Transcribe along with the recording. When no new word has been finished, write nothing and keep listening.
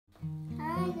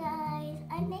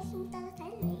making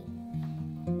tortelli.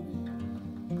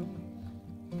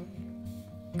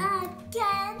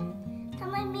 Again,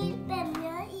 someone made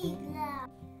memorie igla.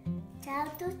 Ciao a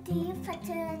tutti, io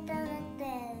faccio la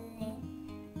tortelli.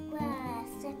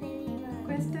 Questa è per i bambini.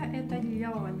 Questa è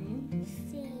taglioli?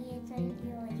 Sì, è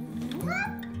taglioli.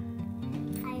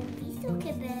 Hai visto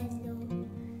che bello?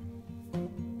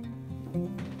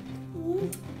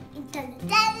 I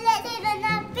tortelli devono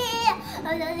aprire,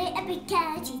 odore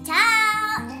efficaci.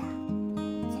 Ciao!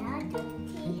 Ciao a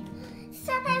tutti.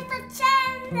 Sto per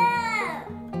facendo!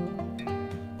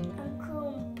 Ancora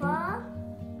un po'.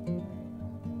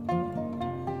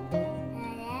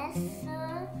 Adesso,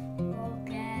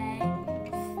 ok.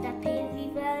 Sta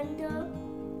pervivando.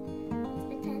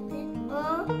 Aspettate.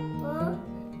 Oh.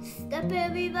 Sta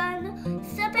pervivando.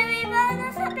 Sta pervivando.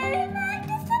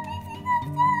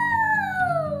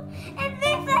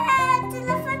 Evviva! Ce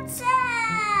la facciamo!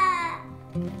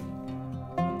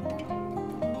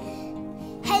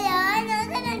 Hello,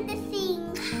 another thing.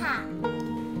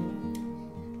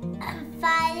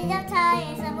 Five little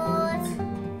toys aboard.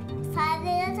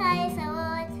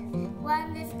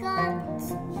 One is called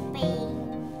Spain.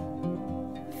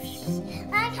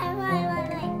 Okay, wait.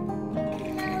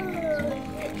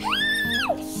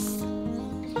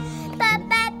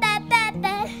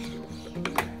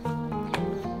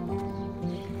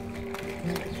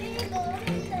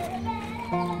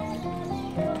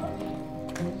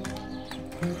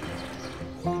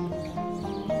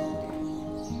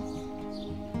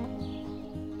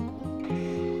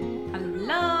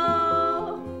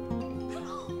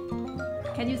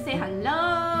 Can you say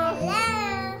hello? Hello.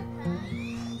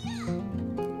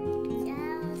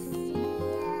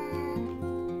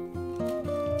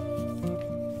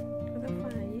 Cosa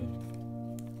fai?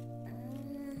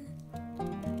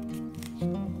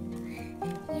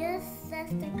 Io sto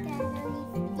staccando gli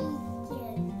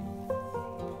sticker.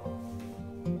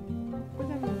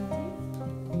 Cosa monti?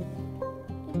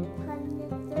 Il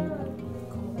connettore.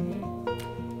 Come?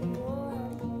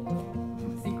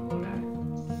 Sicura?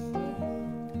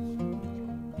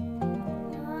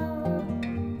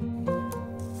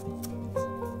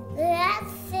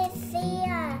 Grazie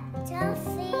Sia, ciao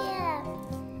Sia,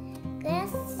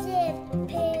 grazie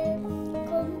per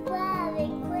comprare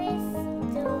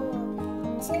questo,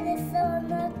 ce ne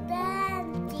sono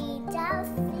tanti, ciao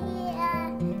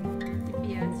Sia, Ti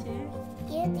piace?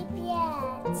 che ti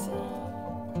piace,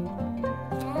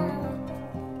 ciao.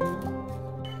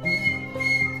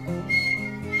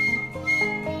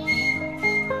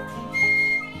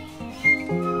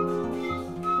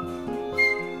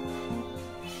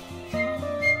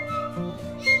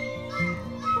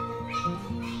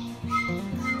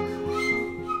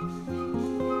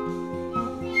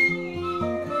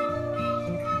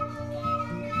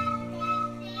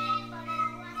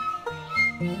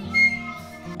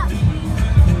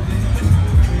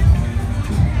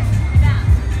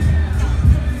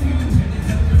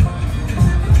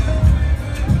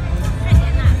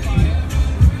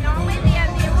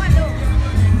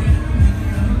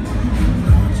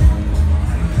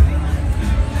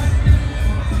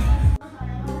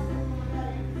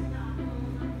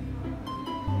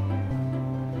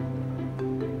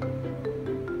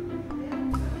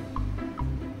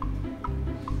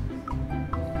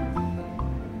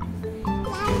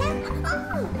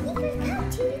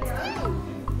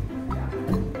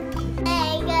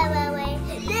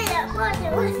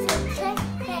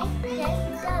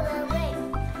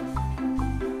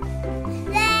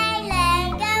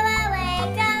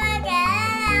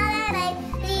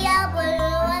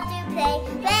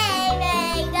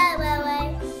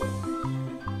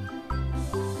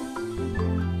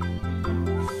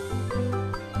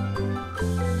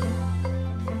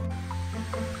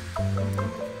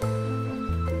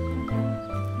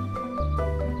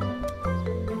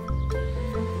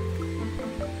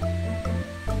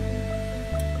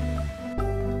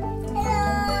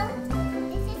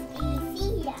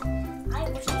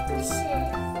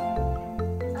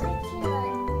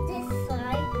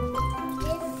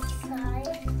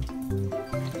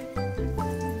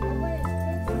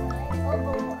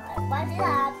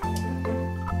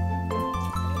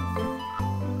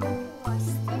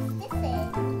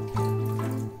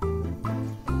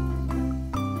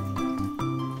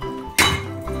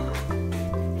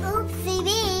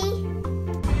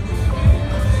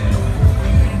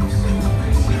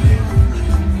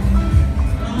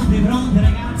 Pronte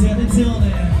ragazzi,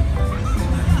 attenzione!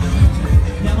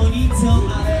 Diamo inizio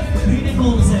alle prime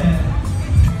cose.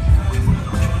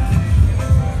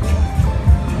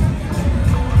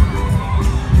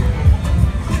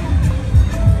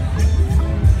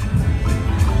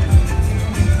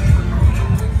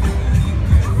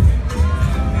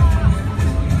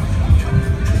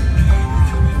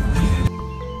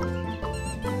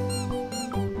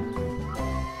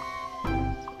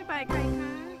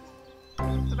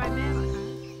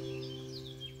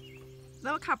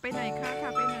 ขับไปไหนคะขั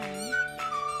บไปไหน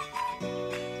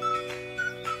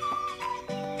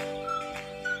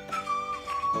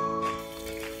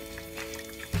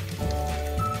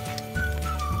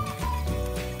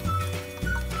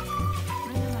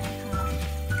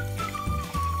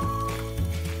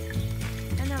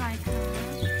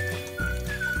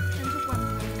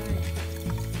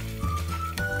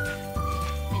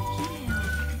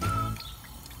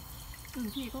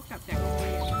พี่ก็กลับจากโรงเ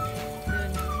รียนเดิ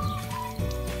น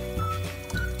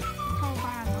เข้า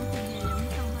บ้านน้องคุณเดียยังไม่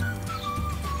เข้าบ้าน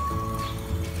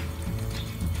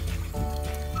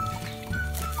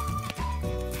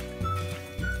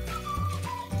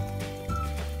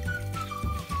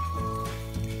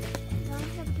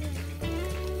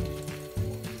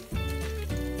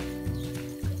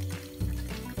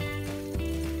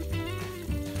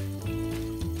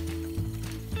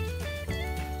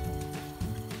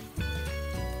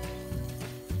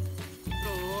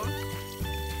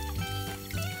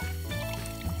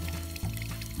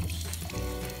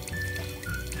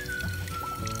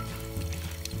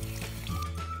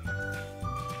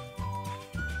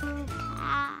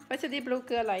พัชดีบลู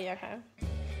คืออะไรอะคะ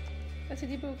พัช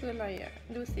ดีบลูคืออะไรอะ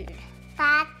ดูสิ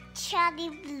พัชดี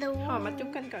บลู หอมมาจุ๊บ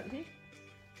กันก่อนสิ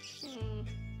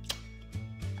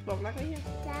บอกรักหรือยัง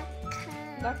รักค่ะ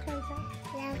รักใครจ๊ะ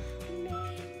รักแม่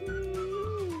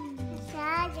ใ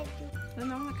ช่จะดูแล้ว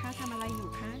น้องนะคะทำอะไรอยู่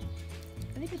คะ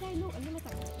อันนี้ไปได้ลูกอันนี้มาจ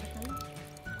ากไหนนะคะลูก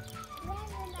แม่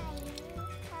อะไร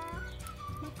คะ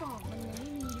มะกอกมันยังไม่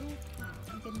มีลูกค่ะ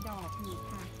มันเป็นดอกอยู่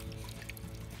ค่ะ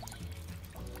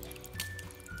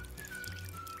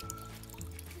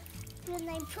อยู่ใ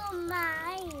นพุ่มไม้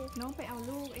น้องไปเอา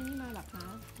ลูกไอ้นี่มาหรอคะ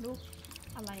ลูก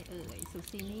อะไรเอ่ยซู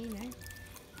ซีนี่นะ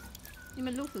นี่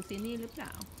มันลูกซูซีนี่หรือเปล่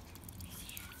า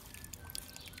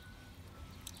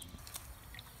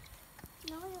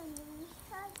น้องอยู่นี่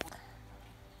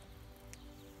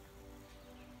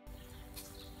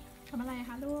ทำอะไรค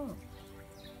ะลูก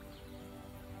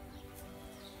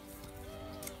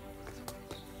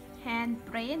hand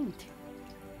print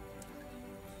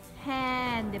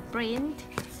hand print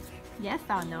yes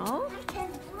or no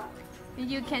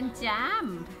you can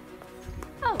jump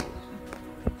oh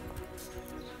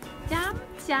jump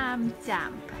jump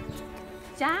jump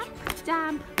jump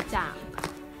jump jump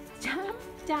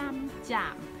jump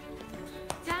jump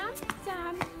jump jump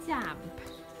jump jump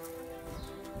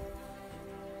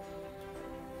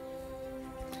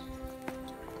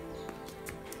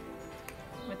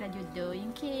what are you doing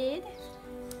kid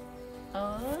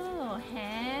oh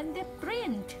hand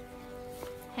print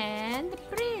hand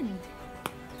print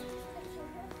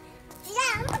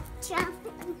jump jump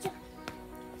jump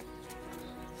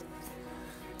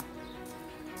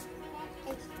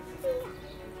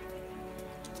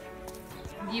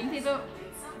ยิ้มสิลูก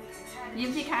ยิ้ม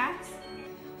สิคะ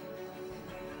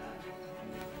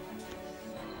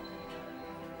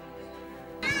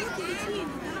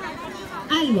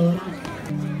Allora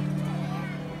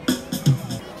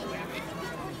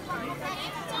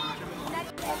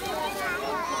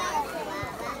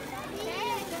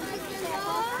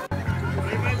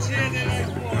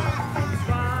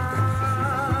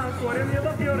cuore mio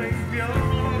da fiore in fiore,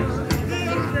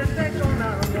 se con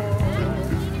amore,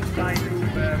 fai tu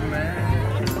per me,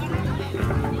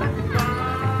 fa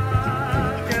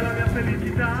che la mia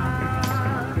felicità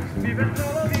vive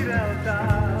solo di realtà,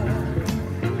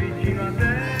 vicino a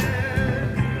te,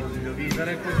 voglio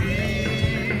vivere così,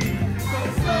 con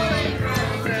sole in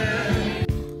fronte.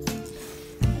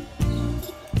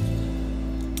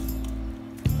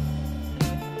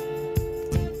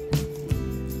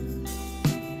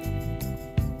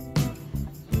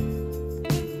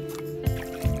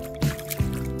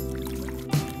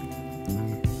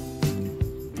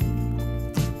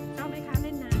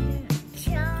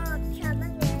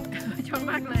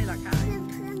มากเลยเหรอคะ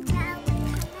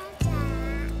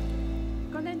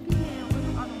ก็เล่นพี่แมวก็ต้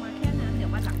องเอาลงมาแค่นั้นเดี๋ยว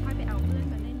วันหลังค่อยไปเอาเพื่อน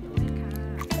มาเล่นด้วยค่ะ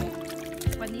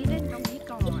วันนี้เล่นตรงนี้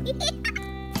ก่อนแ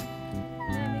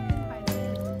ม่ไม่ขึ้นไปเลย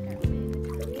กับแม่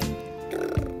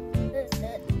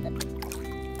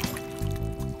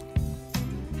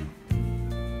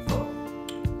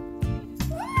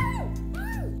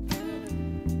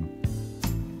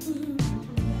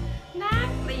น่า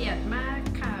เกลียดมาก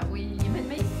ค่ะวีมัน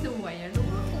ไม่สวยอะลูก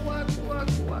กลัว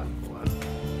ค่ะ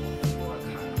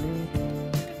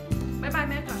บ๊ายบาย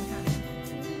แม่ก่อนค่ะ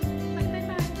บ๊าย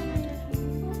บายทำไมนะ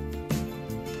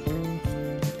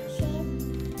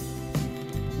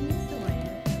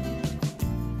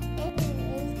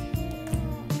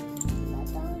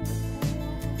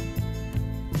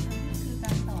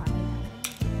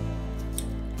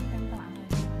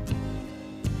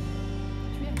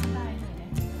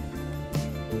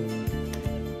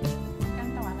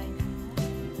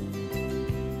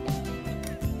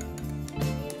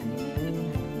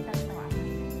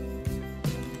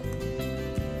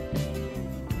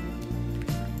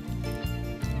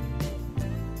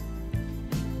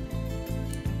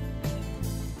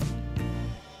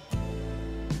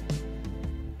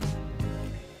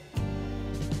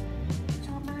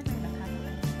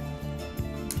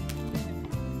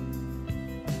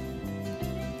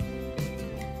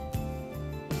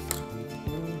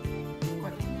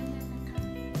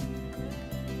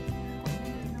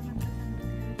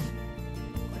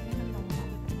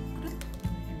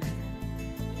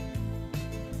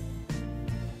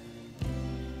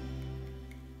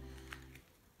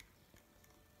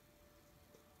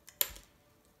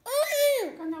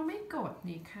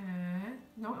นี่คะ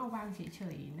น้องเอาวางเฉ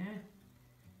ยๆนะ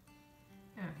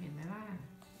เห็นไหมล่ะ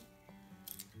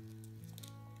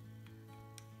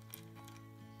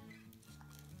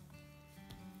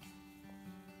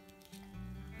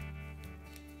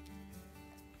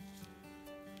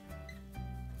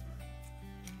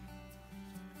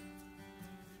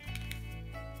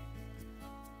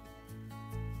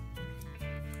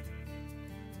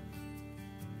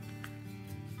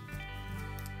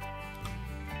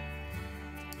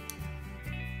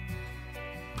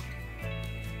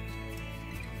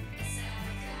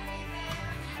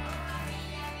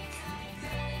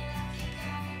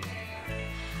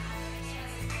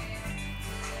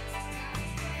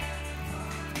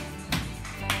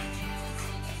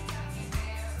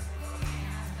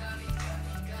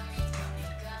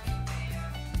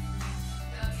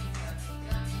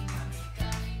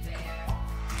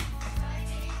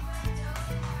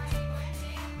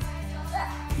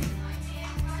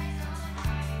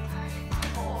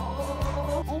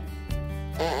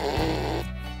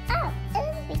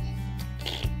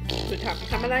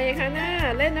ทำอะไรคะน่า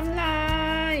เล่นน้ำลา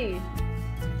ย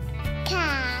ข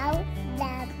าวด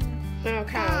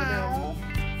ำขาว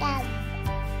ด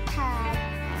ำขาว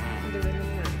ดูเล่นน้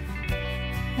ำลาย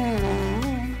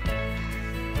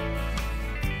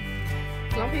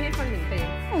ร้องเพลงให้ฟังหนึ่งเพลง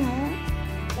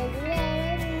เป็นเล่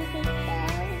นพิซซ่า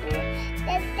เ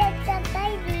ต้นจะไม่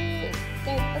ดีเ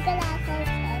ก่งมกราคม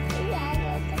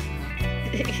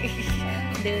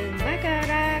1 มก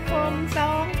ราคม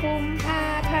 2 กุมภา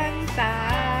พันธ์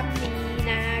 3 มี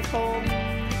นาคม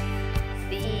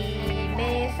 4 เม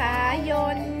ษาย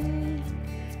น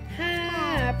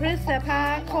 5 พฤษภา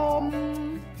คม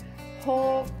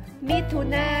 6 มิถุ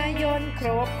นายนคร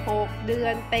บ 6 เดือ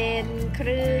นเป็นค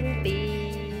รึ่งปี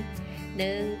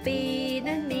 1 ปี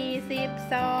นั้นมี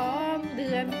 12 เดื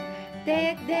อนเ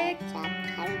ด็กๆจับ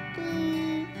ไข่ปี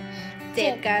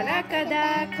7 กรกฎ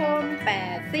าคม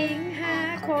 8 สิงหา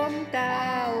คม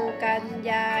 9 กัน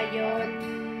ยายน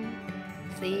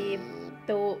 10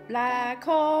 ตุลาค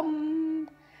ม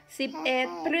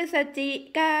 11 พฤศจิ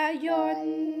กายน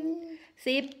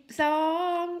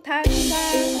 12 ธันวา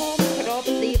คมครบ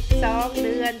 12 เ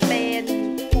ดือนเป็น